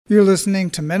You're listening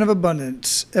to Men of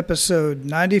Abundance, episode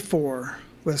 94,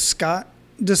 with Scott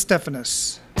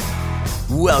DeStephanis.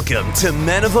 Welcome to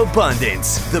Men of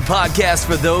Abundance, the podcast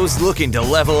for those looking to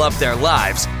level up their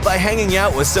lives by hanging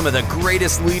out with some of the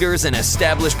greatest leaders and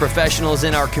established professionals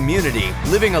in our community,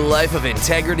 living a life of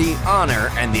integrity, honor,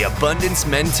 and the abundance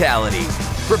mentality.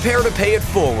 Prepare to pay it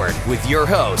forward with your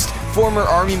host, former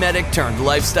Army medic turned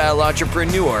lifestyle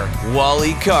entrepreneur,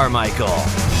 Wally Carmichael.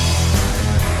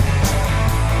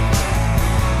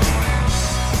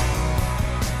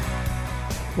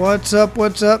 What's up,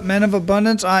 Men of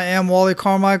Abundance? I am Wally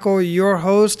Carmichael, your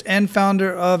host and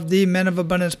founder of the Men of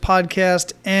Abundance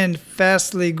podcast and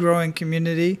fastly growing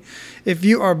community. If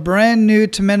you are brand new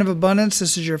to Men of Abundance,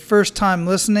 this is your first time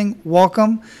listening,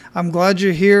 welcome. I'm glad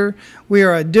you're here. We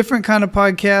are a different kind of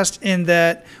podcast in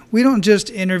that we don't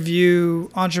just interview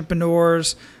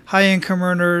entrepreneurs, high-income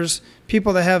earners,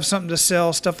 people that have something to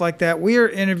sell, stuff like that. We are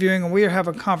interviewing and we are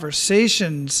having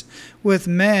conversations with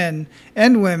men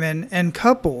and women and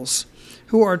couples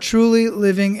who are truly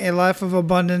living a life of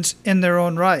abundance in their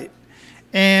own right.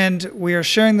 And we are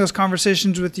sharing those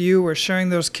conversations with you. We're sharing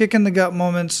those kick in the gut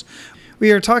moments.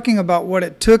 We are talking about what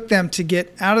it took them to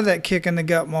get out of that kick in the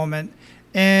gut moment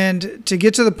and to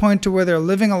get to the point to where they're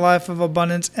living a life of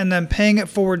abundance and then paying it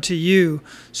forward to you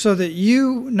so that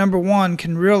you, number one,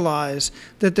 can realize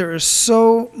that there is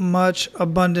so much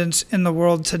abundance in the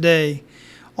world today.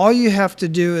 All you have to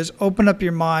do is open up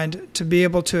your mind to be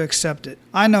able to accept it.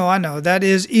 I know. That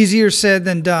is easier said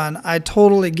than done. I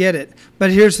totally get it.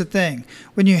 But here's the thing.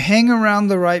 When you hang around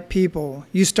the right people,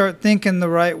 you start thinking the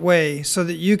right way so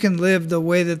that you can live the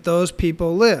way that those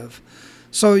people live.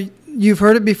 So you've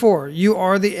heard it before. You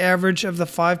are the average of the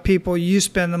 5 people you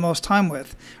spend the most time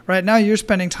with. Right now, you're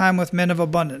spending time with Men of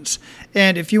Abundance.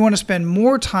 And if you want to spend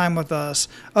more time with us,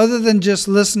 other than just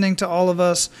listening to all of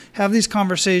us have these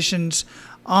conversations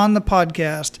on the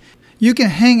podcast, you can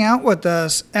hang out with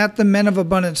us at the Men of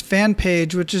Abundance fan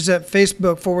page, which is at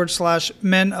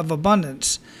Facebook.com/Men of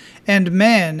Abundance. And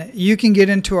men, you can get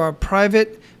into our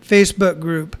private Facebook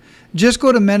group. Just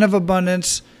go to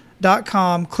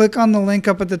menofabundance.com, click on the link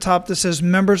up at the top that says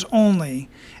members only,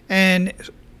 and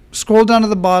scroll down to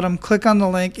the bottom, click on the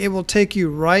link. It will take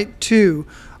you right to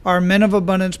our Men of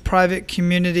Abundance private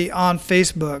community on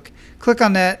Facebook. Click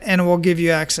on that and it will give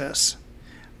you access.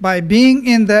 By being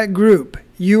in that group,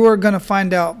 you are going to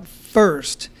find out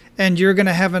first, and you're going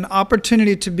to have an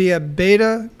opportunity to be a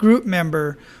beta group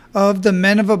member of the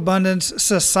Men of Abundance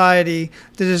Society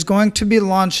that is going to be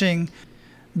launching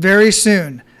very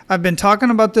soon. I've been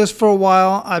talking about this for a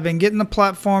while. I've been getting the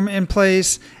platform in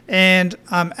place, and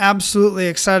I'm absolutely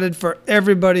excited for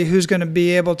everybody who's going to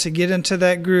be able to get into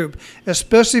that group,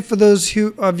 especially for those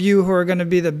of you who are going to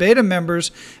be the beta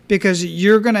members, because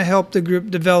you're going to help the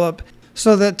group develop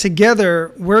so that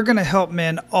together we're going to help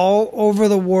men all over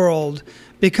the world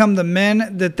become the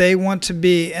men that they want to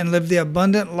be and live the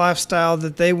abundant lifestyle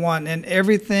that they want in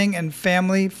everything in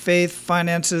family, faith,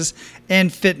 finances,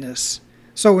 and fitness.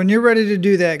 So when you're ready to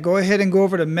do that, go ahead and go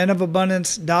over to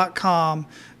menofabundance.com,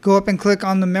 go up and click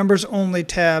on the Members Only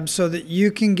tab so that you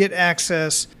can get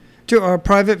access to our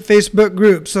private Facebook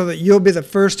group so that you'll be the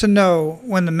first to know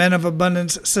when the Men of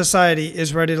Abundance Society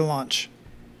is ready to launch.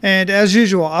 And as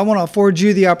usual, I want to afford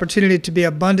you the opportunity to be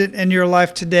abundant in your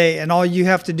life today. And all you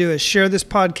have to do is share this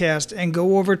podcast and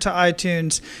go over to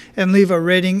iTunes and leave a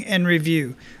rating and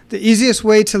review. The easiest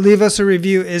way to leave us a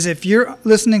review is if you're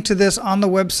listening to this on the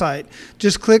website,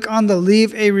 just click on the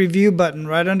Leave a Review button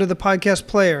right under the podcast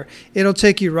player. It'll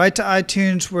take you right to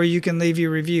iTunes where you can leave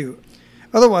your review.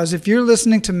 Otherwise, if you're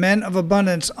listening to Men of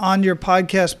Abundance on your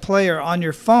podcast player on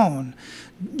your phone,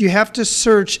 you have to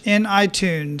search in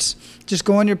iTunes. Just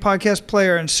go on your podcast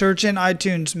player and search in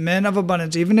iTunes, Men of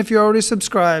Abundance. Even if you're already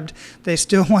subscribed, they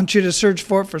still want you to search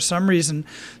for it for some reason.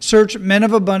 Search Men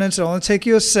of Abundance. It'll only take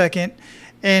you a second.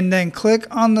 And then click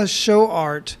on the show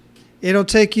art. It'll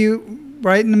take you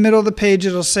right in the middle of the page.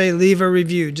 It'll say leave a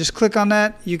review. Just click on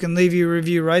that. You can leave your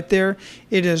review right there.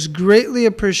 It is greatly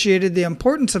appreciated. The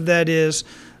importance of that is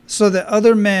so that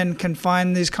other men can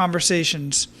find these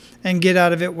conversations and get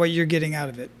out of it what you're getting out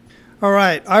of it. All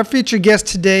right, our featured guest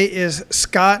today is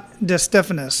Scott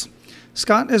DeStephanis.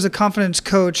 Scott is a confidence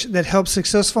coach that helps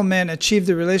successful men achieve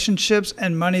the relationships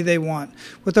and money they want.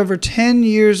 With over 10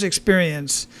 years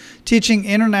experience teaching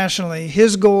internationally,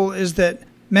 his goal is that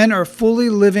men are fully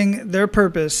living their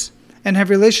purpose and have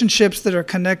relationships that are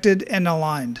connected and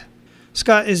aligned.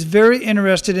 Scott is very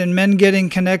interested in men getting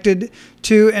connected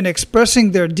to and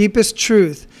expressing their deepest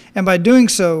truth, and by doing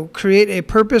so, create a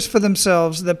purpose for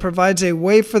themselves that provides a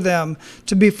way for them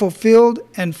to be fulfilled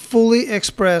and fully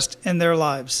expressed in their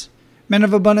lives. Men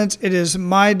of Abundance, it is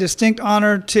my distinct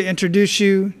honor to introduce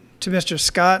you to Mr.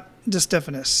 Scott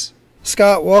DeStephanis.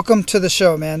 Scott, welcome to the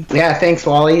show, man. Yeah, thanks,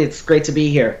 Wally. It's great to be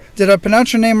here. Did I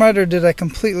pronounce your name right, or did I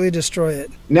completely destroy it?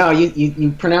 No,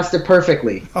 you pronounced it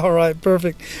perfectly. All right,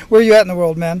 perfect. Where are you at in the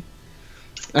world, man?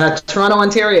 Toronto,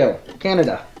 Ontario,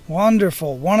 Canada.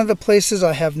 Wonderful. One of the places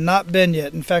I have not been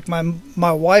yet. In fact,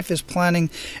 my wife is planning,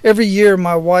 every year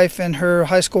my wife and her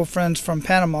high school friends from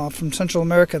Panama, from Central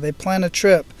America, they plan a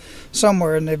trip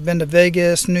somewhere, and they've been to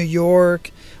Vegas, New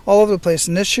York, all over the place.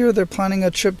 And this year they're planning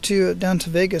a trip down to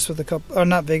Vegas with a couple, or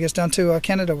not Vegas, down to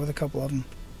Canada with a couple of them.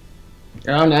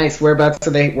 Oh, nice. Whereabouts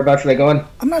are they going?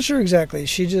 I'm not sure exactly.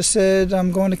 She just said,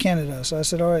 I'm going to Canada. So I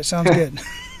said, all right, sounds good.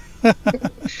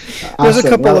 There's a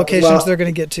couple locations they're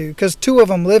going to get to, because 2 of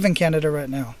them live in Canada right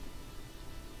now.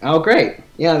 Oh, great.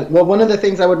 Yeah, well, one of the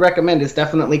things I would recommend is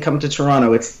definitely come to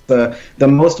Toronto. It's the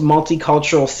most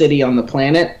multicultural city on the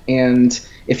planet, and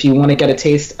if you want to get a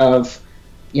taste of,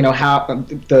 how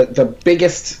the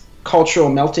biggest cultural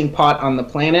melting pot on the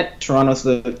planet, Toronto's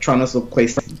the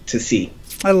place to see.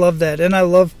 I love that, and I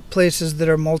love places that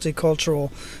are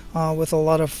multicultural with a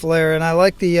lot of flair. And I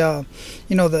like the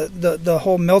the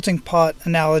whole melting pot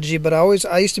analogy. But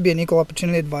I used to be an equal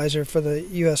opportunity advisor for the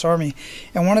U.S. Army,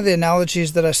 and one of the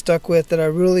analogies that I stuck with that I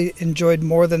really enjoyed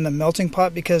more than the melting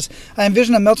pot, because I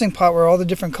envision a melting pot where all the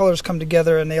different colors come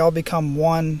together and they all become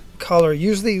one color,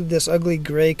 usually this ugly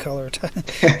gray color.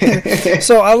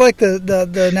 So I like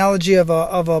the analogy of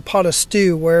a pot of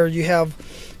stew where you have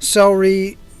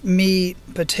celery, meat,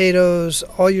 potatoes,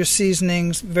 all your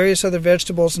seasonings, various other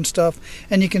vegetables and stuff,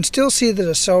 and you can still see that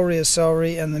a celery is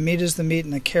celery and the meat is the meat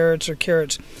and the carrots are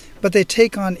carrots, but they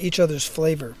take on each other's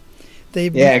flavor.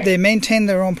 They maintain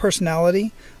their own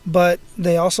personality, but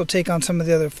they also take on some of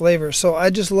the other flavors. So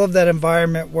I just love that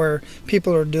environment where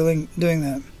people are doing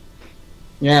that.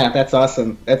 Yeah, that's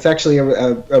awesome. That's actually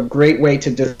a great way to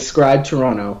describe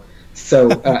Toronto. So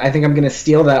I think I'm going to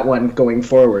steal that one going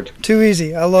forward. Too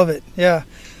easy. I love it. Yeah.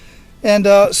 And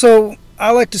so I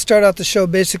like to start out the show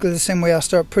basically the same way I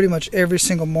start pretty much every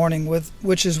single morning,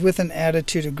 which is with an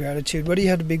attitude of gratitude. What do you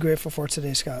have to be grateful for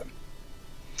today, Scott?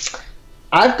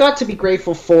 I've got to be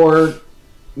grateful for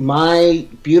my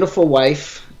beautiful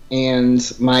wife and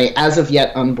my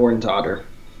as-of-yet unborn daughter.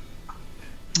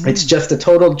 It's just a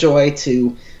total joy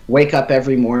to wake up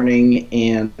every morning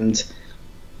and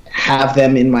have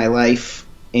them in my life.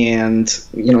 And,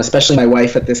 especially my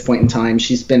wife at this point in time,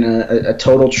 she's been a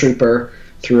total trooper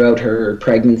throughout her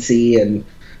pregnancy, and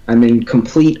I'm in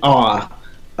complete awe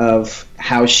of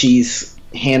how she's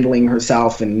handling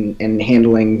herself and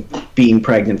handling being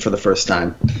pregnant for the first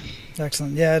time.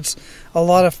 Excellent. Yeah, it's a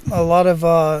lot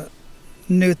of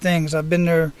new things. I've been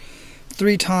there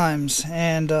 3 times,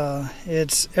 and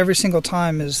it's every single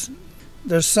time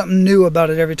there's something new about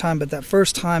it every time, but that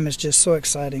first time is just so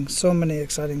exciting. So many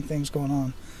exciting things going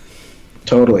on.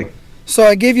 Totally. So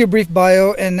I gave you a brief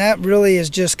bio, and that really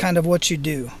is just kind of what you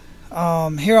do.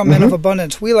 Here on Men of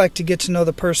Abundance, we like to get to know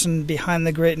the person behind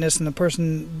the greatness and the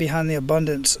person behind the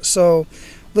abundance. So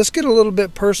let's get a little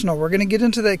bit personal. We're going to get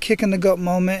into that kick in the gut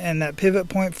moment and that pivot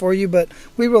point for you, but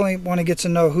we really want to get to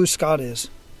know who Scott is.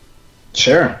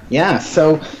 Sure. Yeah.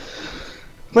 So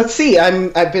let's see.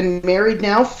 I've been married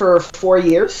now for 4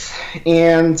 years,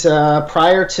 and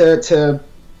prior to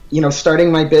starting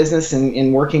my business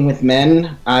and working with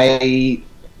men, I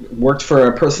worked for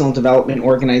a personal development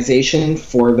organization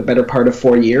for the better part of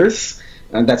 4 years.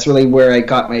 That's really where I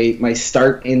got my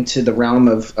start into the realm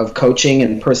of coaching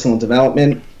and personal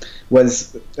development.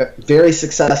 Was very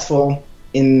successful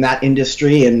in that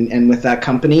industry and with that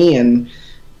company, and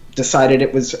decided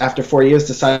it was, after 4 years,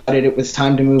 decided it was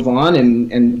time to move on,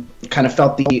 and kind of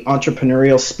felt the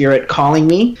entrepreneurial spirit calling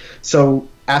me. So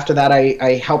after that,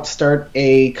 I helped start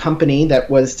a company that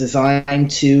was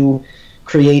designed to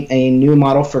create a new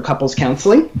model for couples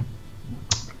counseling.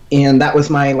 And that was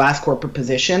my last corporate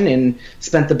position, and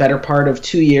spent the better part of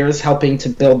 2 years helping to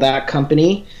build that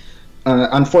company.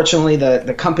 Unfortunately,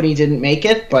 the company didn't make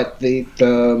it, but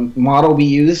the model we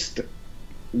used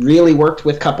really worked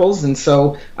with couples, and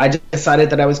so I decided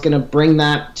that I was going to bring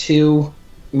that to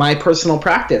my personal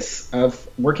practice of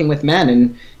working with men,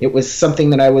 and it was something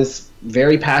that I was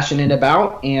very passionate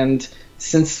about. And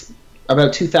since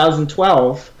about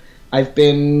 2012, I've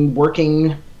been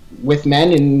working with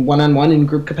men in one-on-one and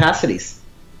group capacities.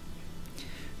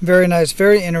 Very nice,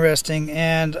 very interesting,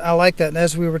 and I like that. And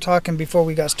as we were talking before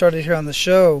we got started here on the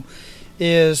show,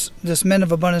 is this Men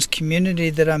of Abundance community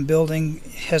that I'm building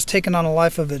has taken on a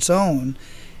life of its own,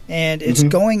 and it's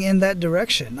going in that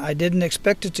direction. I didn't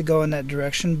expect it to go in that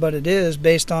direction, but it is,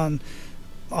 based on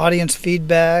audience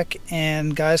feedback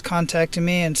and guys contacting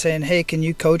me and saying, hey, can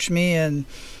you coach me in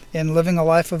living a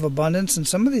life of abundance? And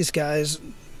some of these guys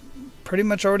pretty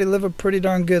much already live a pretty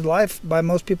darn good life by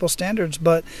most people's standards,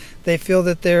 but they feel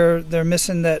that they're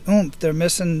missing that oomph. They're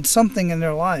missing something in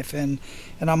their life, and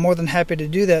I'm more than happy to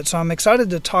do that. So I'm excited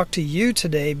to talk to you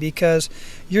today because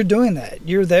you're doing that.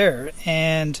 You're there,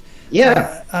 and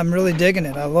I'm really digging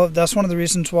it. That's one of the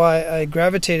reasons why I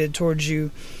gravitated towards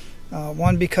you.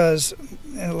 One, because,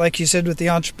 like you said, with the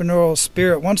entrepreneurial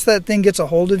spirit, once that thing gets a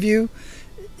hold of you,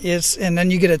 and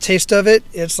then you get a taste of it,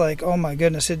 it's like, oh my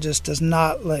goodness, it just does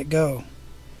not let go.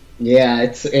 Yeah,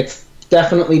 it's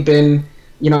definitely been,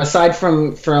 aside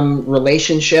from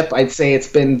relationship, I'd say it's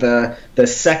been the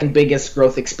second biggest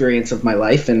growth experience of my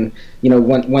life. And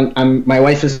when my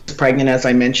wife is pregnant, as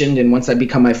I mentioned, and once I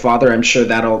become my father, I'm sure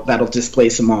that'll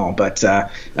displace them all. But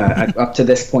up to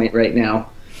this point right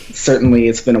now, certainly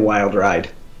it's been a wild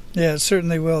ride. Yeah, it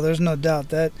certainly will. There's no doubt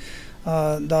that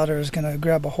daughter is going to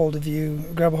grab a hold of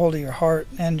your heart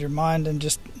and your mind, and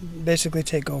just basically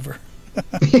take over.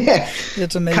 Yeah,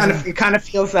 it's amazing. It kind of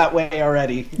feels that way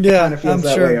already. Yeah, I'm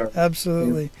sure.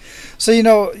 Absolutely. Yeah. So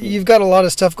you've got a lot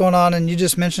of stuff going on, and you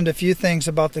just mentioned a few things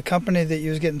about the company that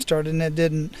you was getting started, and it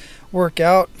didn't work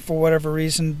out for whatever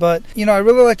reason. But I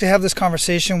really like to have this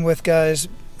conversation with guys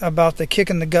about the kick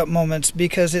in the gut moments,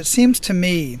 because it seems to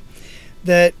me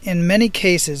that in many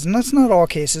cases, and that's not all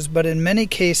cases, but in many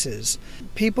cases,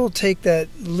 people take that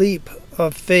leap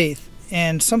of faith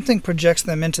and something projects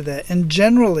them into that. And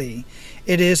generally,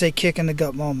 it is a kick in the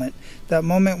gut moment. That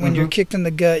moment when you're kicked in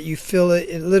the gut, you feel it,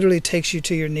 it literally takes you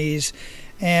to your knees.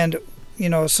 And,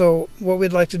 so what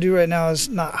we'd like to do right now is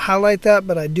not highlight that,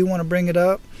 but I do want to bring it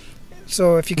up.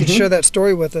 So if you could share that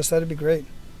story with us, that'd be great.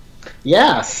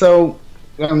 Yeah, so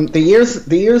the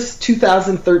year's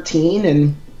 2013,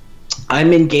 and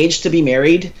I'm engaged to be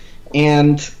married,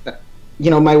 and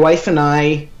my wife and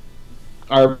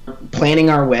are planning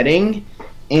our wedding,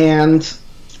 and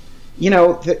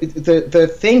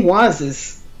the thing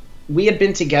is we had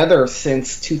been together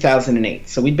since 2008,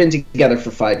 so we'd been together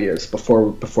for 5 years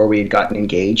before we had gotten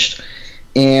engaged.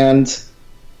 And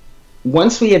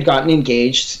once we had gotten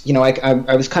engaged,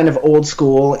 I was kind of old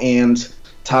school and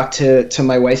talked to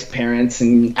my wife's parents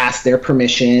and asked their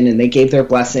permission, and they gave their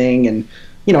blessing, and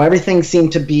everything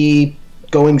seemed to be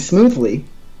going smoothly.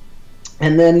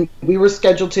 And then we were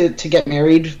scheduled to get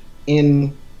married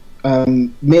in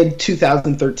mid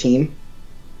 2013.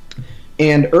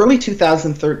 And early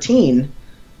 2013,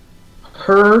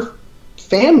 her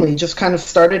family just kind of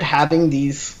started having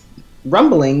these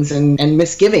rumblings and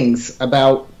misgivings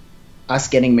about us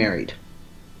getting married.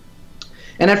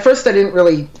 And at first I didn't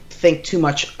really think too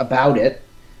much about it.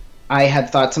 I had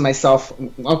thought to myself,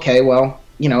 okay, well,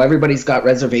 everybody's got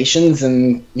reservations,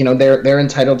 and they're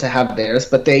entitled to have theirs,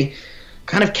 but they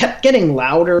kind of kept getting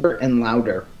louder and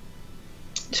louder,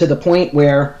 to the point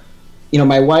where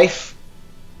my wife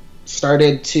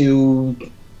started to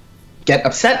get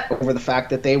upset over the fact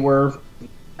that they were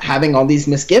having all these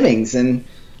misgivings. And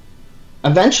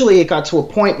eventually it got to a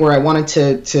point where I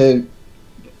wanted to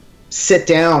sit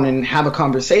down and have a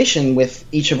conversation with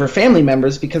each of her family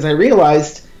members, because I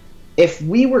realized if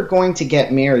we were going to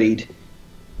get married,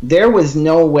 there was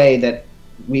no way that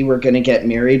we were going to get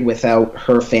married without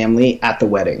her family at the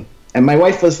wedding. And my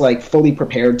wife was like fully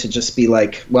prepared to just be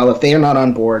like, well, if they are not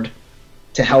on board,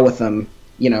 to hell with them.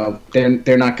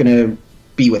 They're not going to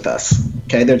be with us.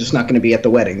 Okay, they're just not going to be at the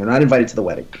wedding. They're not invited to the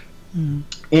wedding.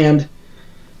 And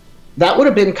that would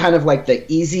have been kind of like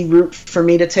the easy route for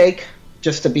me to take,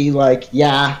 just to be like,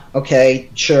 yeah, okay,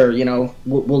 sure,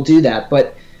 we'll do that.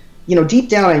 But deep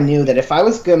down, I knew that if I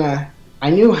was gonna, I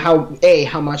knew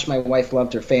how much my wife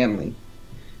loved her family,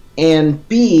 and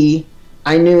B,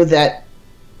 I knew that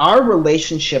our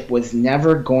relationship was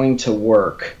never going to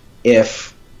work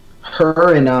if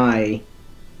her and I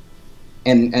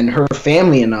and her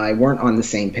family and I weren't on the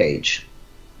same page.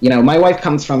 My wife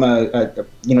comes from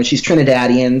she's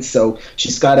Trinidadian, so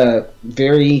she's got a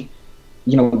very,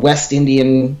 West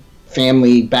Indian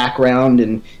family background,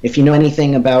 and if you know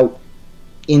anything about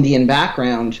Indian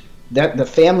background, that the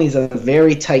family's a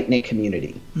very tight-knit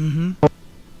community. And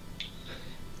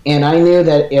I knew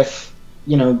that if,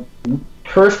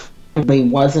 her family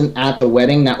wasn't at the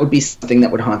wedding, that would be something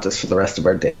that would haunt us for the rest of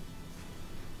our day.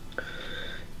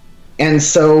 And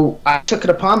so I took it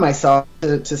upon myself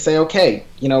to say, okay,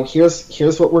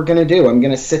 here's what we're going to do. I'm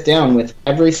going to sit down with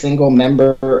every single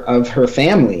member of her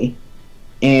family,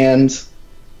 and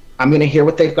I'm going to hear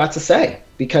what they've got to say,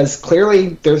 because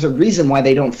clearly there's a reason why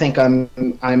they don't think I'm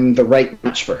the right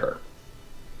match for her.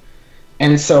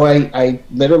 And so I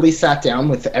literally sat down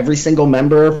with every single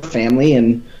member of the family,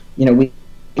 and we had a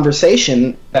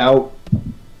conversation about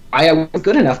I wasn't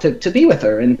good enough to be with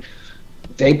her, and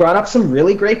they brought up some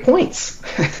really great points.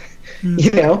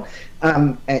 And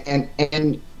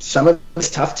some of it was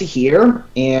tough to hear,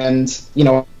 and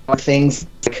things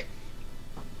like,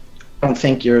 I don't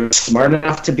think you're smart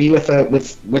enough to be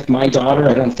with my daughter.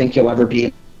 I don't think you'll ever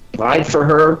be provide for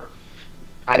her.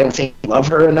 I don't think you love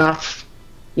her enough.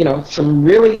 Some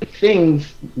real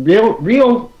things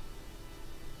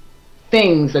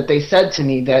that they said to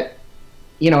me that,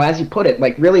 as you put it,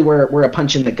 like really were a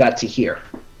punch in the gut to hear.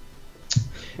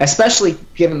 Especially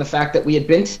given the fact that we had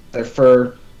been together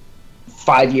for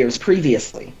 5 years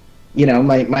previously.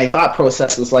 My thought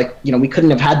process was like, we couldn't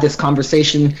have had this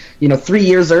conversation, 3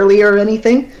 years earlier or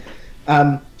anything.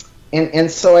 And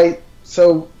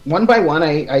so one by one,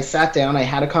 I sat down, I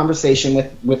had a conversation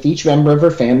with each member of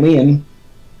her family, and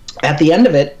at the end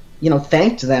of it,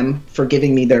 thanked them for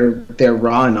giving me their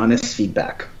raw and honest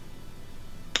feedback.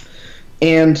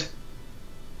 And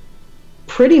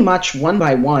pretty much one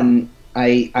by one,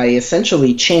 I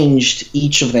essentially changed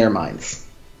each of their minds.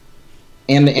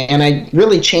 And I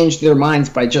really changed their minds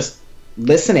by just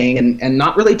listening and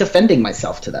not really defending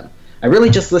myself to them. I really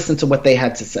just listened to what they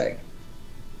had to say.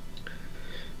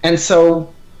 And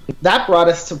so that brought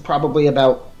us to probably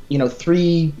about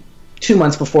 2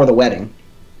 months before the wedding.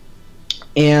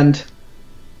 And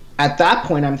at that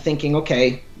point, I'm thinking,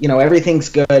 okay, everything's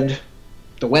good.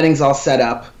 The wedding's all set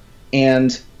up.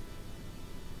 And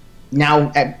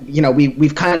now,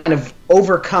 we've kind of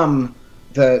overcome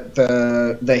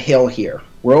the hill here.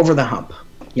 We're over the hump.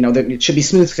 It should be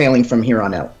smooth sailing from here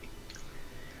on out.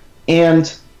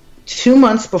 And 2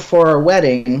 months before our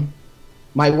wedding,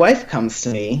 my wife comes to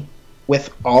me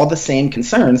with all the same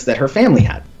concerns that her family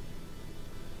had.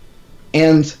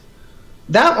 And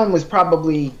that one was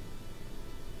probably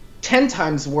 10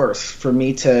 times worse for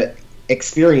me to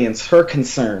experience her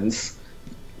concerns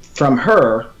from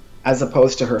her as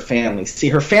opposed to her family. See,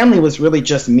 her family was really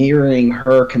just mirroring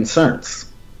her concerns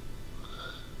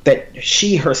that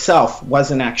she herself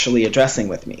wasn't actually addressing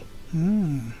with me.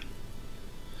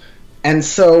 And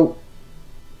so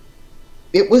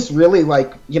it was really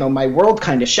like, my world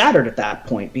kind of shattered at that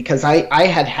point, because I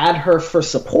had her for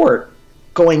support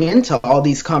going into all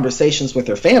these conversations with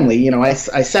her family. I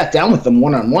sat down with them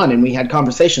one-on-one, and we had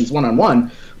conversations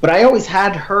one-on-one, but I always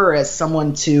had her as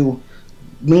someone to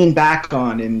lean back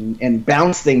on and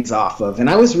bounce things off of. And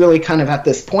I was really kind of at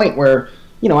this point where,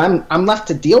 I'm left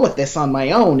to deal with this on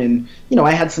my own. And,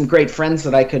 I had some great friends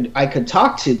that I could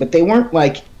talk to, but they weren't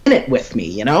like in it with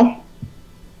me,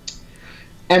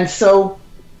 And so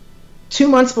 2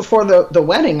 months before the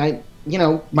wedding,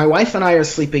 my wife and I are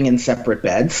sleeping in separate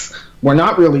beds. We're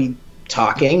not really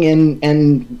talking,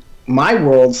 and my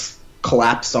world's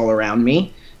collapsed all around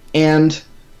me, and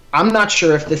I'm not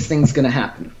sure if this thing's going to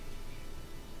happen.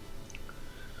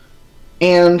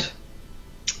 And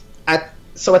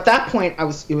so at that point,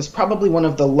 it was probably one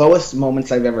of the lowest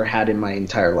moments I've ever had in my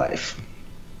entire life.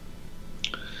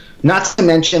 Not to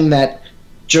mention that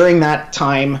during that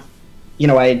time,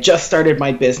 I had just started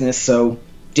my business, so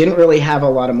didn't really have a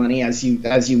lot of money, as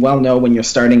you well know when you're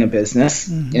starting a business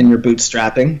and you're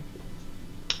bootstrapping.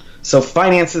 So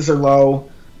finances are low,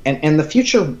 and the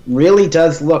future really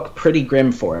does look pretty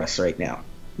grim for us right now.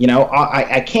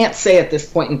 I can't say at this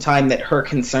point in time that her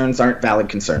concerns aren't valid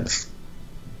concerns.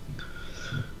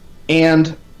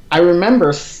 And I remember,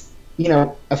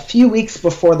 a few weeks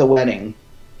before the wedding,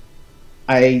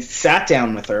 I sat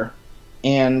down with her,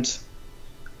 and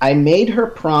I made her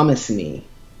promise me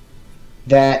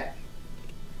that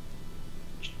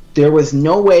there was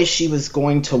no way she was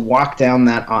going to walk down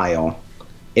that aisle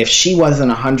if she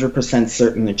wasn't 100%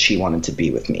 certain that she wanted to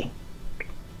be with me.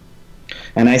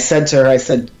 And I said to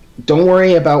her, don't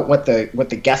worry about what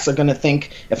the guests are going to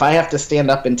think. If I have to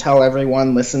stand up and tell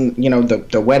everyone, listen,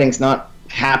 the wedding's not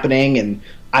happening, and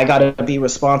I got to be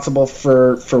responsible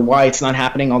for why it's not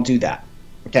happening, I'll do that.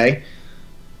 Okay?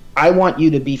 I want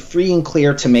you to be free and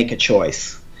clear to make a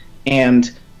choice.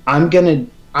 And I'm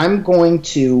going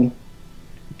to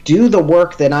do the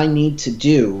work that I need to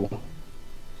do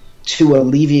to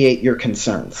alleviate your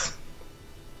concerns.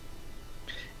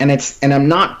 And I'm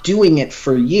not doing it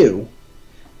for you.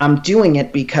 I'm doing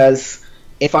it because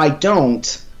if I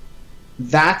don't,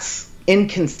 that's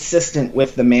inconsistent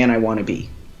with the man I want to be.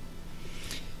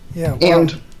 Yeah. Well,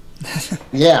 and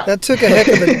yeah, that took a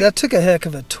heck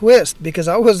of a twist, because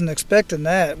I wasn't expecting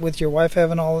that, with your wife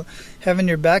having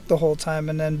your back the whole time,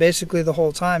 and then basically the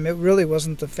whole time it really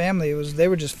wasn't the family. They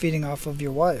were just feeding off of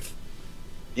your wife.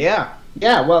 Yeah,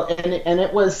 yeah. Well, and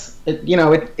it was, you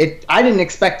know, I didn't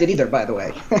expect it either, by the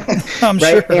way. I'm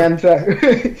right?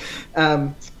 sure.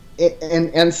 And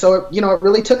and so it, you know, it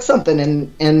really took something.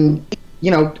 And you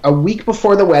know, a week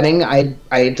before the wedding, I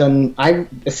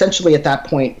essentially at that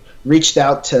point reached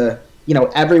out to, you know,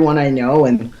 everyone I know,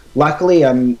 and luckily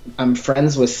I'm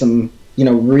friends with some, you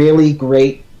know, really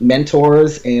great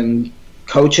mentors and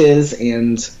coaches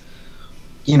and,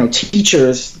 you know,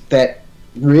 teachers that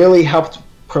really helped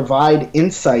provide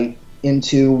insight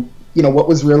into, you know, what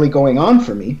was really going on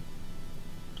for me.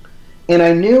 And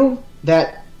I knew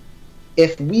that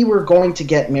if we were going to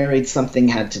get married, something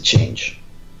had to change.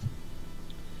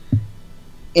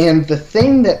 And the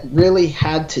thing that really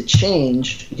had to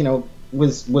change, you know,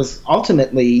 was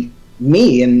ultimately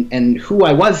me and who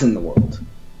I was in the world.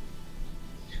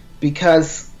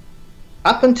 Because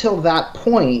up until that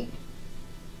point,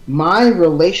 my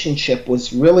relationship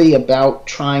was really about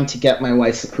trying to get my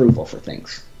wife's approval for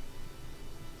things.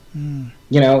 You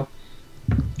know,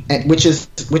 which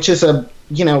is a,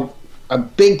 you know, a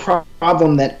big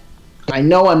problem that I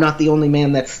know I'm not the only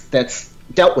man that's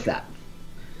dealt with that.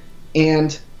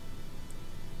 And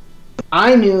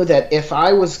I knew that if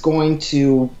I was going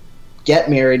to get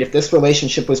married, if this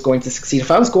relationship was going to succeed, if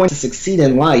I was going to succeed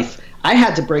in life, I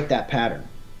had to break that pattern.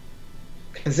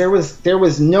 Because there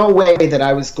was no way that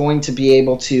I was going to be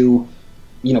able to,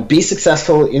 you know, be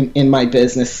successful in my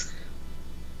business,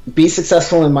 be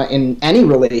successful in any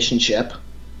relationship,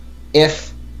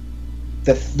 if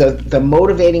the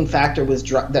motivating factor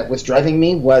that was driving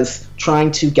me was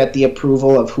trying to get the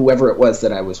approval of whoever it was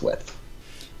that I was with.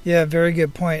 Yeah, very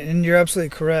good point, and you're absolutely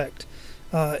correct.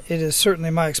 It is certainly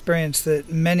my experience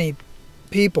that many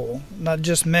people, not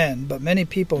just men, but many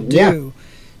people do.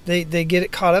 Yeah. They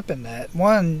get caught up in that.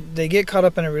 One, they get caught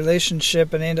up in a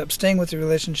relationship and they end up staying with the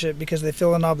relationship because they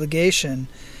feel an obligation,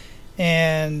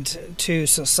 and to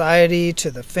society,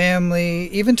 to the family,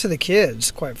 even to the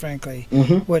kids, quite frankly,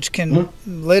 which can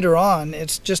later on,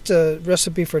 it's just a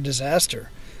recipe for disaster,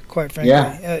 quite frankly.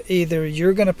 Yeah. Either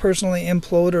you're going to personally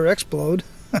implode or explode,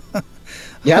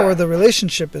 Yeah. or the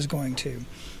relationship is going to.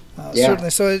 Yeah. Certainly.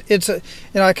 So it's a, you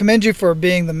know, I commend you for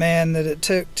being the man that it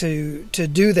took to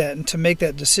do that and to make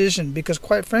that decision, because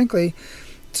quite frankly,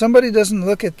 somebody doesn't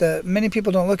look at that. Many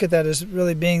people don't look at that as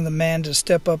really being the man to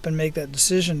step up and make that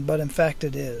decision, but in fact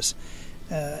it is.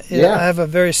 I have a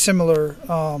very similar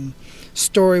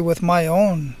story with my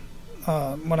own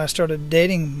when I started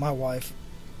dating my wife.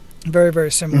 Very, very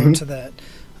similar to that.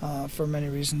 For many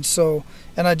reasons. So,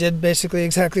 and I did basically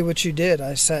exactly what you did.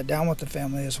 I sat down with the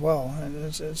family as well, and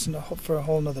it's for a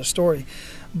whole nother story.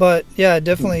 But yeah, I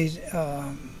definitely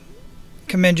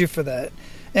commend you for that.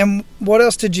 And what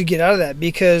else did you get out of that?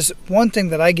 Because one thing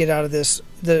that I get out of this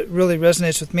that really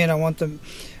resonates with me, and I want the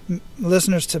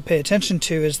listeners to pay attention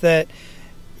to, is that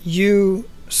you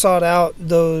sought out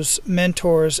those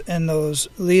mentors and those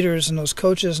leaders and those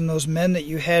coaches and those men that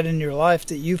you had in your life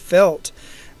that you felt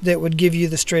that would give you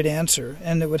the straight answer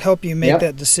and that would help you make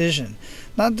that decision.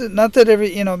 Not that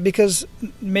every, you know, because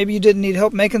maybe you didn't need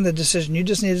help making the decision. You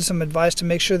just needed some advice to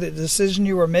make sure that the decision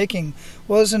you were making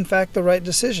was in fact the right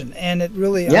decision. And it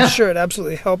really, I'm sure it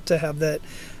absolutely helped to have that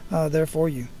there for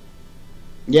you.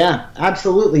 Yeah,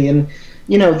 absolutely. And,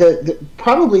 you know,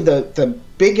 probably the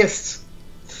biggest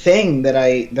thing that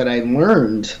I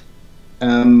learned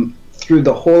through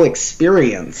the whole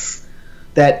experience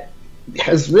that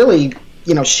has really,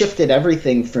 you know, shifted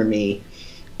everything for me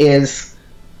is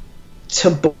to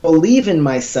believe in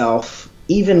myself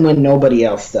even when nobody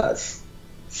else does.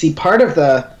 See, part of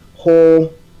the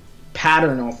whole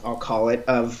pattern, I'll call it,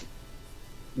 of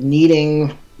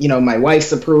needing, you know, my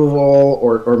wife's approval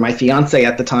or my fiance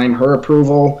at the time, her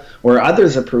approval or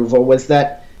others' approval, was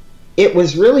that it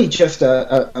was really just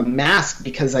a mask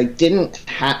because I didn't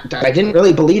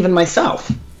really believe in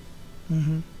myself.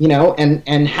 You know,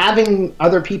 and having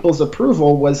other people's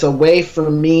approval was a way for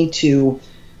me to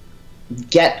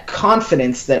get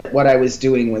confidence that what I was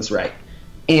doing was right.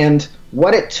 And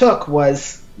what it took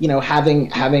was, you know, having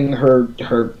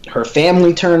her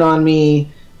family turn on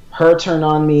me, her turn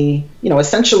on me, you know,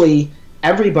 essentially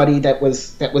everybody that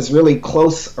was really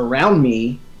close around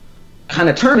me kind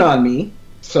of turn on me,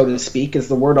 so to speak, is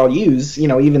the word I'll use, you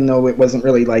know, even though it wasn't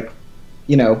really like,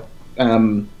 you know,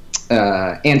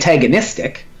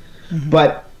 antagonistic,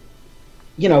 but,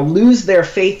 you know, lose their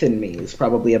faith in me is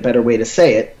probably a better way to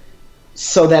say it,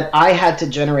 so that I had to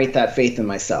generate that faith in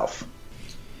myself.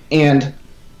 And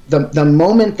the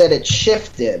moment that it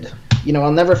shifted, you know,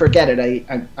 I'll never forget it.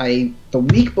 I the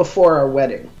week before our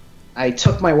wedding, I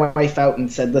took my wife out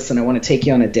and said, listen, I want to take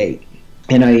you on a date.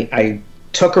 And I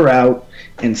took her out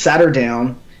and sat her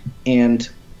down, and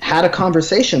had a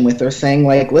conversation with her saying,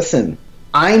 like, listen,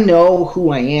 I know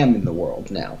who I am in the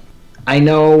world now. I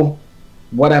know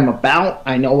what I'm about.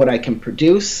 I know what I can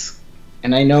produce.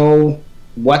 And I know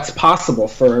what's possible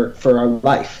for our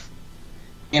life.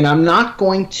 And I'm not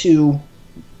going to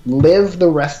live the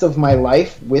rest of my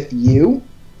life with you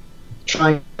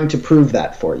trying to prove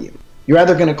that for you. You're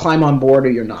either going to climb on board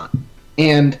or you're not.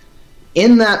 And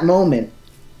in that moment,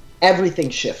 everything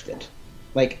shifted.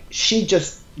 Like, she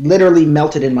just literally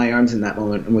melted in my arms in that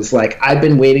moment and was like, I've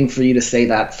been waiting for you to say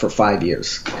that for 5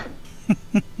 years.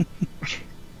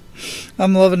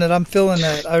 I'm loving it. I'm feeling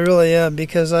that. I really am,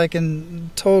 because I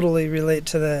can totally relate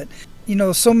to that. You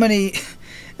know, so many,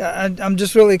 I'm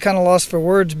just really kind of lost for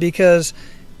words, because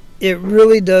it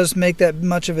really does make that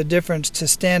much of a difference to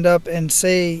stand up and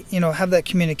say, you know, have that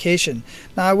communication.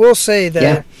 Now, I will say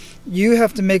that you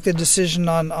have to make the decision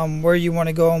on where you want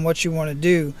to go and what you want to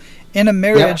do. In a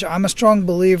marriage, I'm a strong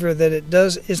believer that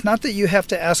it's not that you have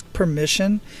to ask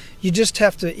permission. You just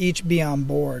have to each be on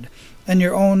board and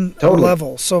your own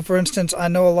level. So, for instance, I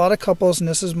know a lot of couples, and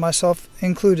this is myself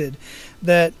included,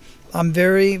 that I'm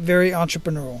very, very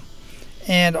entrepreneurial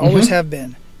and always have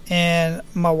been. And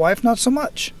my wife, not so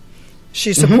much.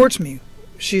 She supports me.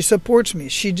 She supports me.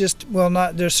 She just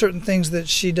there's certain things that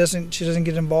she doesn't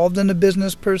get involved in the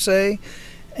business per se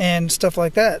and stuff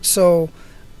like that. So,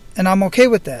 and I'm okay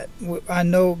with that. I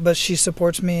know, but she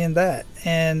supports me in that.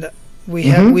 And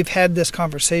we've had this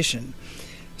conversation.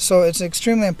 So it's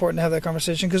extremely important to have that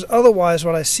conversation, because otherwise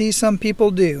what I see some people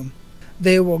do,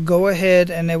 they will go ahead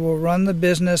and they will run the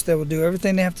business. They will do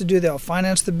everything they have to do. They'll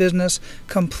finance the business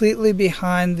completely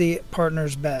behind the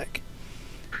partner's back.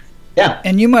 Yeah.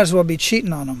 And you might as well be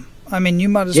cheating on them. I mean, you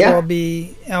might as well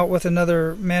be out with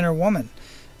another man or woman.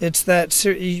 It's that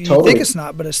you think it's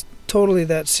not, but it's totally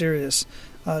that serious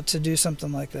to do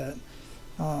something like that.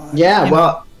 I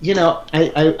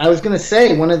was going to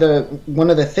say one of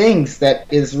the things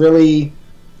that is really,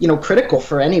 you know, critical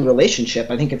for any relationship,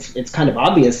 I think it's kind of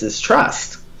obvious, is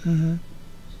trust.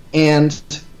 And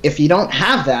if you don't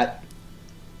have that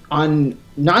on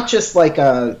not just like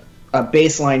a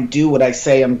baseline do what I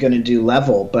say I'm going to do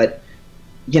level, but,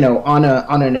 you know, on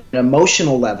an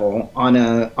emotional level, on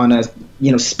a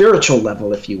you know, spiritual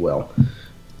level, if you will.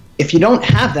 If you don't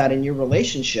have that in your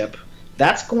relationship,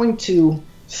 that's going to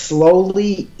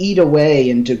slowly eat away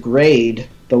and degrade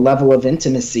the level of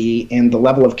intimacy and the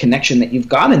level of connection that you've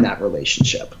got in that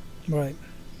relationship. Right.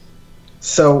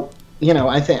 So, you know,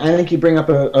 I think you bring up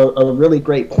a really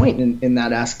great point in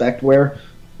that aspect where,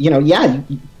 you know,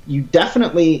 you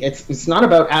definitely, it's not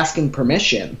about asking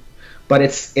permission, but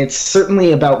it's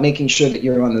certainly about making sure that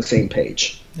you're on the same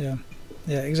page. Yeah,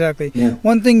 exactly. Yeah.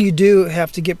 One thing you do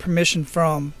have to get permission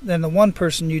from, and the one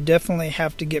person you definitely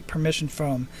have to get permission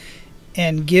from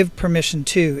and give permission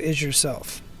to, is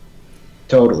yourself.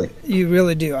 Totally. You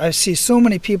really do. I see so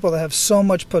many people that have so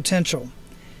much potential.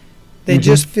 They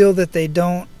just feel that they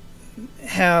don't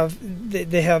have,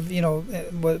 they have, you know,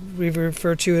 what we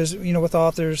refer to as, you know, with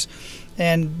authors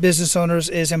and business owners,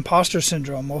 is imposter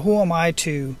syndrome. Well, who am I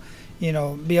to, you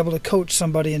know, be able to coach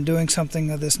somebody in doing something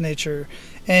of this nature?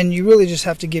 And you really just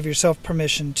have to give yourself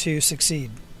permission to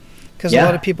succeed, because a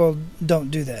lot of people don't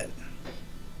do that.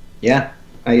 Yeah,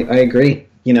 I agree.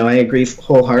 You know, I agree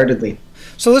wholeheartedly.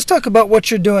 So let's talk about what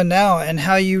you're doing now and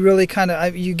how you really kind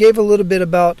of, you gave a little bit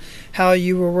about how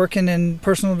you were working in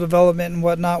personal development and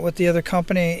whatnot with the other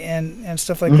company and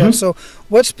stuff like that. So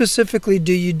what specifically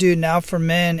do you do now for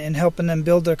men in helping them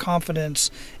build their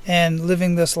confidence and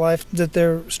living this life that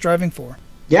they're striving for?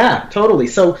 Yeah, totally.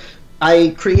 So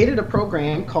I created a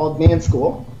program called Man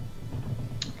School,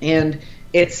 and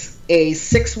it's a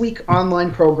 6-week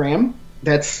online program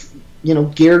that's, you know,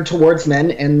 geared towards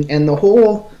men, and the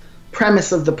whole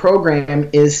premise of the program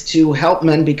is to help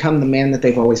men become the man that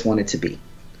they've always wanted to be.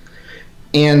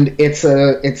 And it's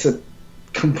a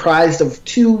comprised of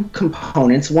 2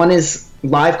 components. One is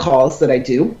live calls that I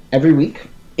do every week,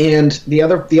 and the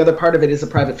other part of it is a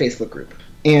private Facebook group.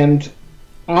 And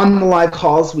on the live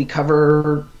calls, we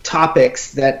cover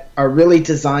topics that are really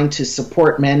designed to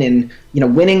support men in, you know,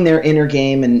 winning their inner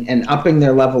game and upping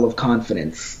their level of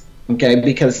confidence. Okay,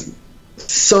 because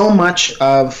so much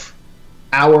of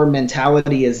our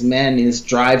mentality as men is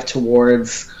drive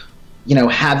towards, you know,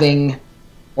 having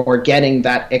or getting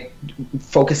that,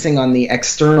 focusing on the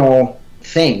external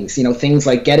things, you know, things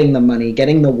like getting the money,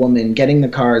 getting the woman, getting the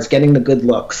cars, getting the good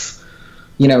looks,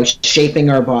 you know, shaping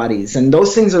our bodies. And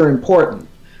those things are important.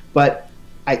 But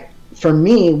for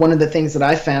me, one of the things that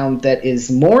I found that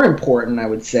is more important, I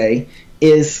would say,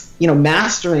 is, you know,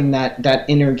 mastering that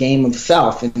inner game of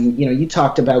self. And, you know, you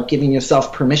talked about giving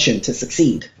yourself permission to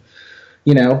succeed.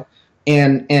 You know,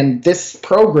 And this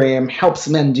program helps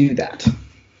men do that.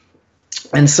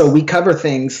 And so we cover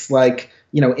things like,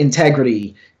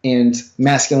 integrity and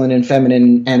masculine and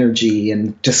feminine energy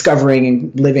and discovering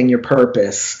and living your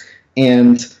purpose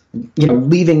and,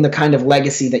 leaving the kind of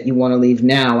legacy that you want to leave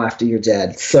now after you're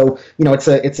dead. So, it's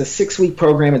a 6-week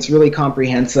program. It's really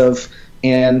comprehensive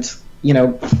and,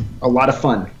 a lot of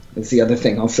fun is the other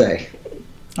thing I'll say.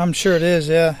 I'm sure it is.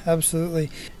 Yeah, absolutely.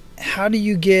 How do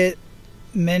you get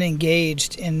men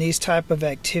engaged in these type of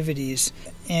activities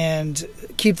and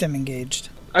keep them engaged?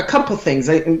 A couple things.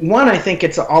 One, I think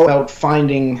it's all about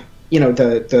finding,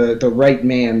 the right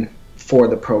man for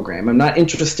the program. I'm not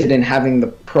interested in having the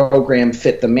program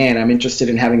fit the man. I'm interested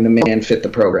in having the man fit the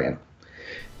program.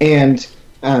 And,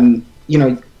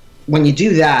 when you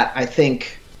do that, I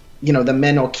think, the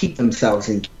men will keep themselves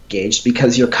engaged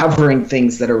because you're covering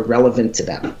things that are relevant to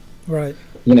them. Right.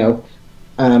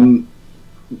 I'm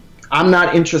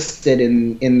not interested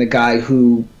in the guy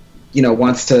who,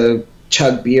 wants to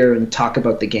chug beer and talk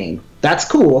about the game. That's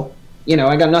cool.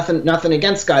 I got nothing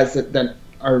against guys that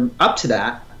are up to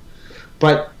that.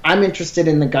 But I'm interested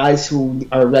in the guys who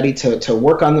are ready to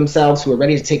work on themselves, who are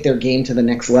ready to take their game to the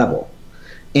next level.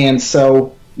 And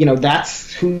so,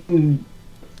 that's who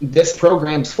this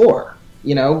program's for,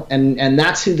 and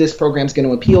that's who this program's going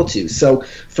to appeal to. So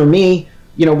for me,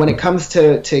 when it comes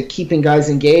to keeping guys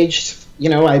engaged,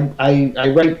 I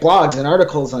write blogs and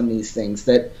articles on these things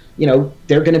that,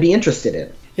 they're going to be interested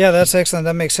in. Yeah, that's excellent.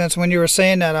 That makes sense. When you were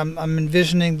saying that, I'm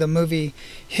envisioning the movie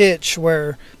Hitch,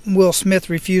 where Will Smith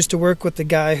refused to work with the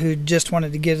guy who just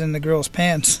wanted to get in the girl's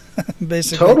pants.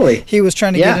 Basically, totally. He was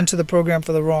trying to get into the program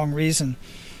for the wrong reason.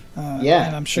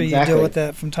 And I'm sure exactly. you deal with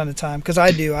that from time to time, because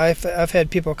I do. I've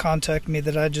had people contact me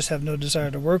that I just have no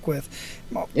desire to work with.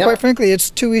 Yep. Quite frankly, it's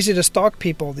too easy to stalk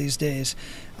people these days,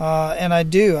 and I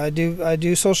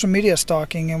do social media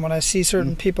stalking. And when I see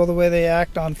certain people, the way they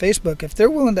act on Facebook, if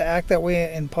they're willing to act that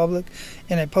way in public,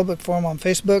 in a public forum on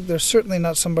Facebook, they're certainly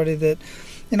not somebody that,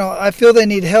 I feel they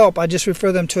need help. I just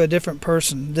refer them to a different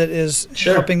person that is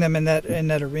helping them in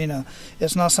that arena.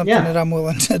 It's not something that I'm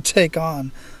willing to take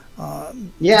on.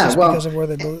 Because of where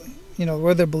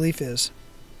where their belief is.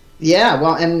 Yeah,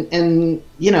 well, and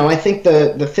I think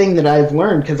the thing that I've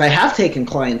learned, because I have taken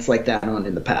clients like that on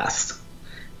in the past,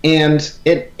 and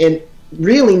it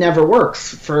really never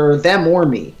works for them or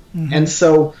me. Mm-hmm. And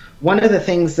so one of the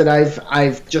things that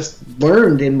I've just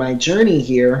learned in my journey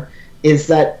here is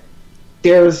that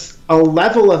there's a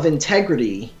level of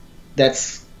integrity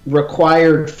that's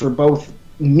required for both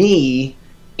me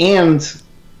and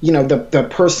the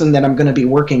person that I'm going to be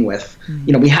working with.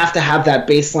 Mm-hmm. We have to have that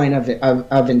baseline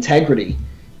of integrity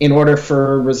in order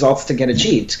for results to get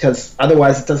achieved, because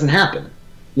otherwise it doesn't happen.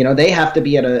 They have to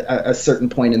be at a certain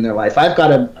point in their life. I've got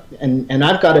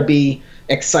to be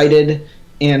excited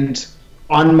and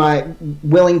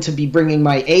willing to be bringing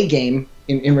my A game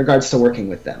in regards to working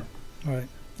with them. Right.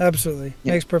 Absolutely.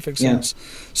 Yeah. Makes perfect sense.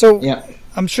 Yeah. So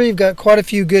I'm sure you've got quite a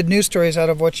few good news stories out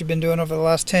of what you've been doing over the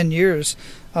last 10 years.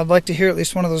 I'd like to hear at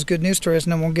least one of those good news stories,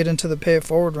 and then we'll get into the pay it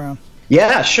forward round.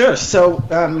 Yeah, sure.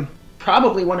 So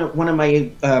probably one of my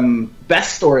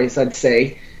best stories, I'd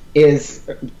say, is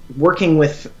working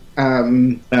with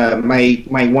my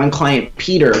one client,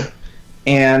 Peter.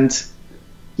 And,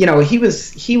 he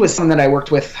was someone that I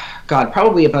worked with,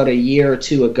 probably about a year or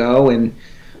two ago, and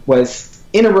was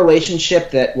in a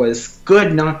relationship that was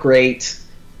good, not great,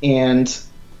 and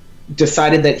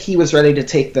decided that he was ready to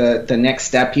take the next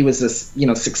step. He was this,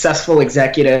 successful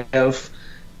executive,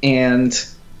 and,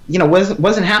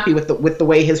 wasn't happy with the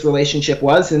way his relationship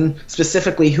was, and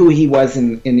specifically who he was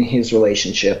in his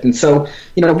relationship. And so,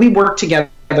 we worked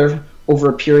together over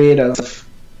a period of,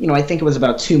 I think it was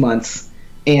about 2 months.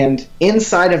 And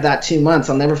inside of that 2 months,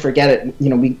 I'll never forget it.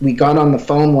 We got on the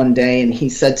phone one day, and he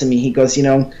said to me, he goes,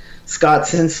 Scott,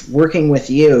 since working with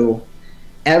you,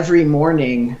 every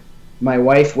morning my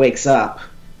wife wakes up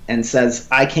and says,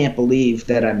 I can't believe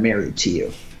that I'm married to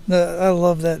you. I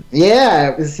love that. Yeah,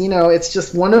 it was, it's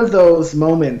just one of those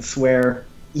moments where,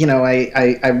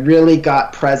 I really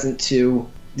got present to,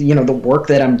 the work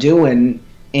that I'm doing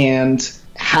and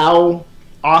how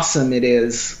awesome it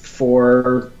is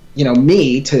for,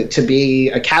 me to be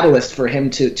a catalyst for him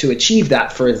to achieve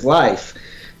that for his life.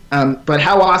 But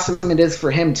how awesome it is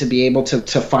for him to be able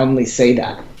to finally say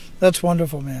that. That's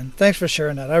wonderful, man. Thanks for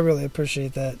sharing that. I really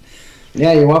appreciate that.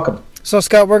 Yeah, you're welcome. So,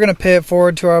 Scott, we're going to pay it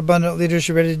forward to our abundant leaders.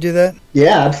 You ready to do that?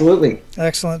 Yeah, absolutely.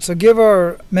 Excellent. So give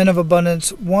our men of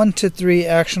abundance 1 to 3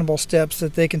 actionable steps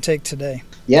that they can take today.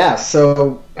 Yeah,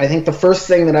 so I think the first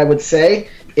thing that I would say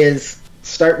is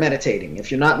start meditating.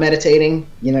 If you're not meditating,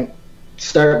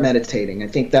 start meditating. I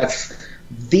think that's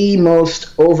the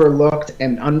most overlooked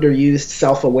and underused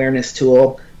self-awareness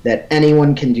tool that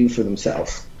anyone can do for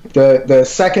themselves. The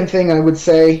second thing I would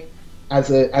say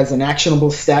as an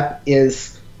actionable step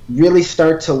is really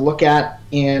start to look at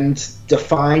and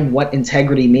define what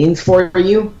integrity means for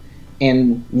you,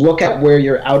 and look at where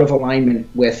you're out of alignment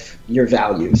with your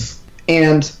values.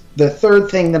 And the third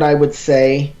thing that I would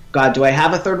say, God, do I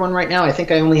have a third one right now? I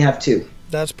think I only have two.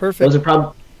 That's perfect. Those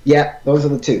are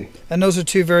the two. And those are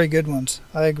two very good ones.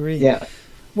 I agree. Yeah.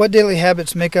 What daily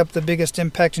habits make up the biggest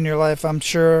impact in your life? I'm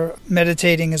sure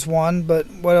meditating is one, but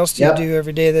what else do you do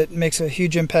every day that makes a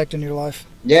huge impact in your life?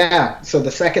 Yeah. So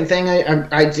the second thing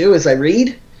I do is I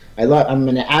read. I'm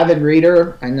an avid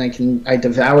reader, and I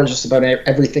devour just about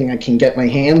everything I can get my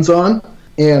hands on.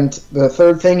 And the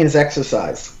third thing is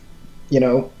exercise.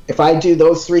 If I do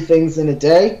those three things in a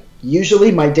day,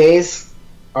 usually my days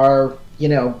are,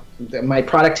 my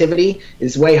productivity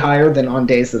is way higher than on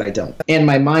days that I don't. And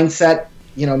my mindset,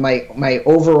 my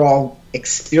overall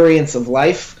experience of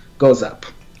life goes up.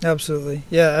 Absolutely.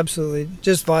 Yeah, absolutely.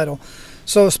 Just vital.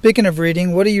 So speaking of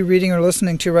reading, what are you reading or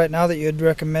listening to right now that you'd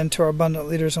recommend to our abundant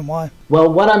leaders, and why?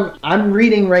 Well, what I'm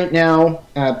reading right now,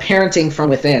 Parenting from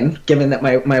Within, given that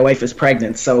my wife is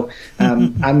pregnant. So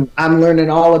I'm learning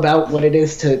all about what it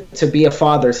is to be a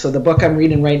father. So the book I'm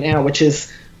reading right now, which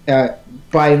is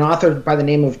by an author by the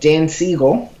name of Dan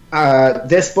Siegel,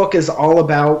 this book is all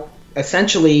about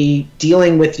essentially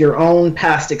dealing with your own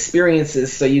past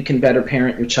experiences so you can better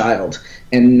parent your child,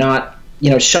 and not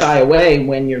shy away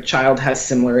when your child has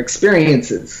similar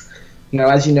experiences.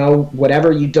 As you know,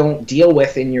 whatever you don't deal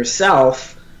with in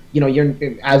yourself, you're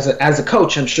as a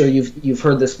coach, I'm sure you've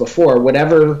heard this before.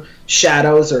 Whatever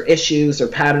shadows or issues or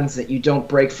patterns that you don't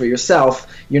break for yourself,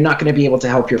 you're not going to be able to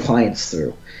help your clients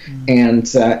through.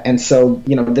 Mm-hmm. And so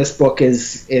this book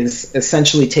is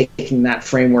essentially taking that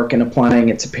framework and applying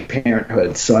it to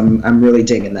parenthood. So I'm really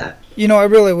digging that. I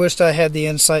really wished I had the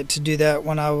insight to do that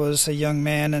when I was a young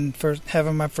man and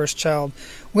having my first child.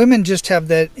 Women just have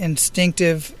that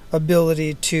instinctive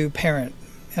ability to parent.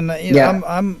 And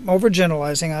I'm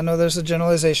overgeneralizing. I know there's a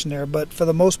generalization there, but for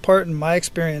the most part, in my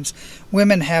experience,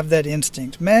 women have that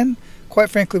instinct. Men, quite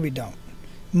frankly, we don't.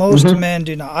 Most men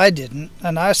do not. I didn't,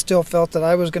 and I still felt that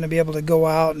I was going to be able to go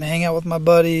out and hang out with my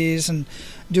buddies and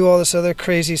do all this other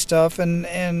crazy stuff, and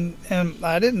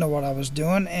I didn't know what I was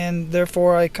doing, and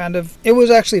therefore it was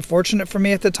actually fortunate for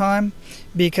me at the time,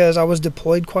 because I was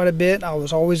deployed quite a bit. I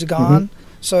was always gone,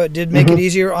 so it did make it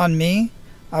easier on me.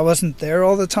 I wasn't there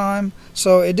all the time,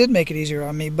 so it did make it easier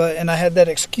on me, and I had that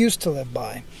excuse to live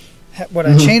by. Would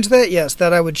I change that? Yes,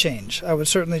 that I would change. I would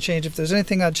certainly change. If there's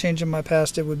anything I'd change in my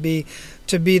past, it would be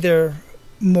to be there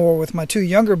more with my two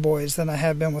younger boys than I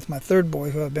have been with my third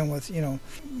boy, who I've been with,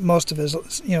 most of his,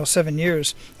 7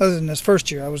 years. Other than his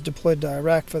first year, I was deployed to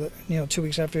Iraq for 2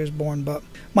 weeks after he was born. But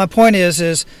my point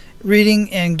is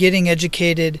reading and getting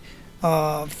educated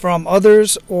from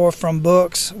others or from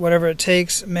books, whatever it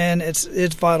takes, man, it's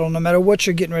vital. No matter what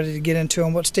you're getting ready to get into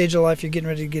and what stage of life you're getting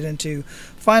ready to get into,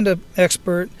 find an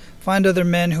expert, find other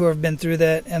men who have been through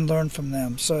that, and learn from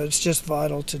them. So it's just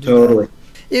vital to do that.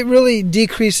 It really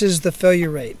decreases the failure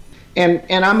rate. And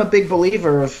I'm a big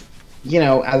believer of,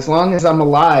 as long as I'm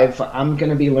alive, I'm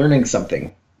going to be learning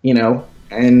something,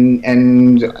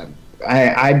 and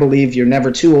I believe you're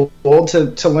never too old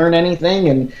to learn anything,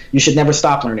 and you should never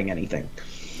stop learning anything.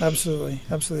 Absolutely,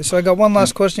 absolutely. So I got one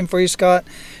last question for you, Scott,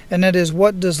 and that is,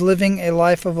 what does living a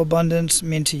life of abundance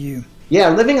mean to you? Yeah,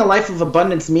 living a life of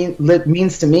abundance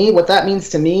means to me, what that means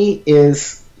to me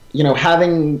is,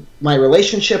 having my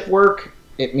relationship work.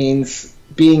 It means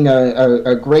being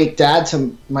a great dad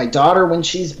to my daughter when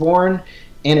she's born,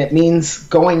 and it means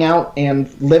going out and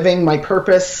living my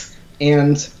purpose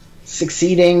and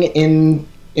succeeding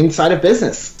inside of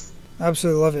business.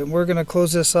 Absolutely love it. We're going to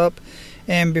close this up,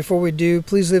 and before we do,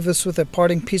 please leave us with a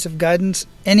parting piece of guidance,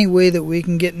 any way that we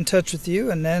can get in touch with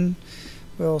you, and then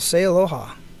we'll say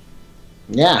aloha.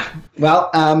 Yeah, well,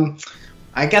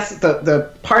 I guess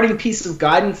the parting piece of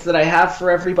guidance that I have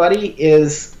for everybody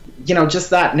is, just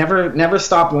that, never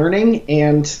stop learning,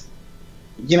 and,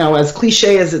 as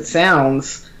cliche as it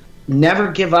sounds,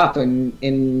 never give up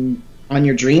on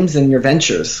your dreams and your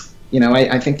ventures.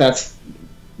 I think that's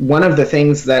one of the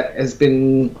things that has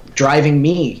been driving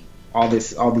me all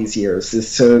these years,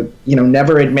 is to,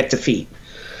 never admit defeat.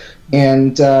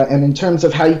 And in terms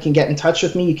of how you can get in touch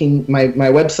with me, my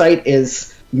website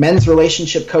is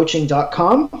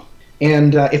mensrelationshipcoaching.com.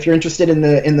 And if you're interested in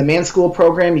the Man School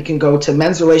program, you can go to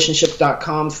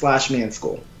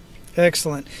mensrelationship.com/manschool.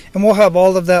 Excellent. And we'll have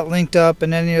all of that linked up,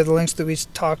 and any of the links that we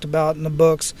talked about in the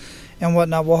books and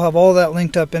whatnot. We'll have all that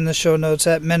linked up in the show notes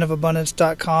at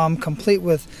menofabundance.com, complete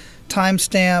with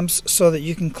timestamps so that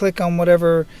you can click on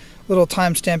whatever little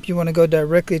timestamp you want to go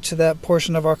directly to that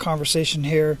portion of our conversation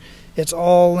here. It's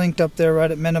all linked up there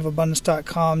right at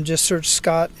menofabundance.com. Just search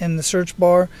Scott in the search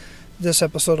bar. This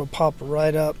episode will pop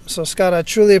right up. So, Scott, I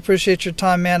truly appreciate your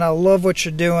time, man. I love what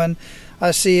you're doing.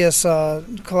 I see us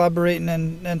collaborating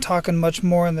and talking much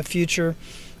more in the future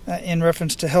in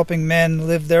reference to helping men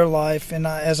live their life, and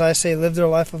as I say, live their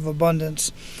life of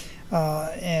abundance.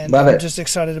 And I'm just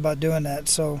excited about doing that.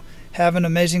 So, have an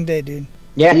amazing day, dude.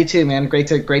 Yeah, you too, man. Great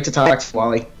to talk to you,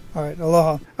 Wally. All right,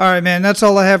 aloha. All right, man, that's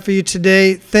all I have for you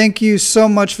today. Thank you so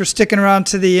much for sticking around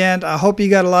to the end. I hope you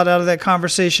got a lot out of that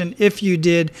conversation. If you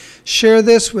did, share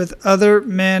this with other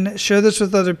men, share this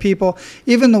with other people.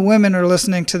 Even the women are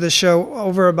listening to the show.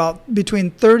 Over about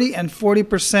between 30 and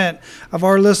 40% of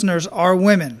our listeners are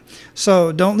women.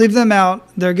 So don't leave them out.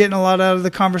 They're getting a lot out of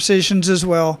the conversations as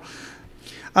well.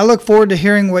 I look forward to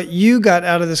hearing what you got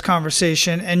out of this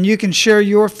conversation, and you can share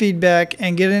your feedback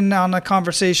and get in on the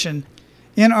conversation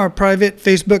in our private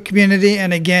Facebook community.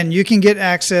 And again, you can get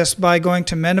access by going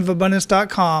to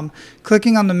menofabundance.com,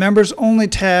 clicking on the Members Only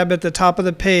tab at the top of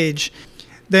the page,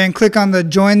 then click on the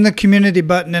Join the Community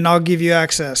button, and I'll give you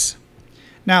access.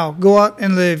 Now, go out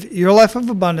and live your life of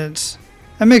abundance,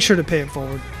 and make sure to pay it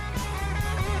forward.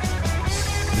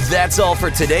 That's all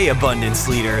for today, Abundance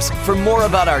Leaders. For more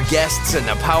about our guests and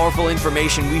the powerful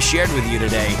information we shared with you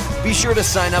today, be sure to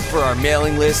sign up for our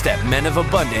mailing list at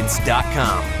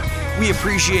menofabundance.com. We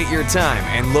appreciate your time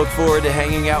and look forward to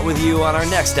hanging out with you on our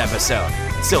next episode.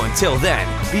 So until then,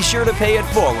 be sure to pay it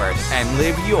forward and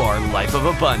live your life of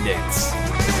abundance.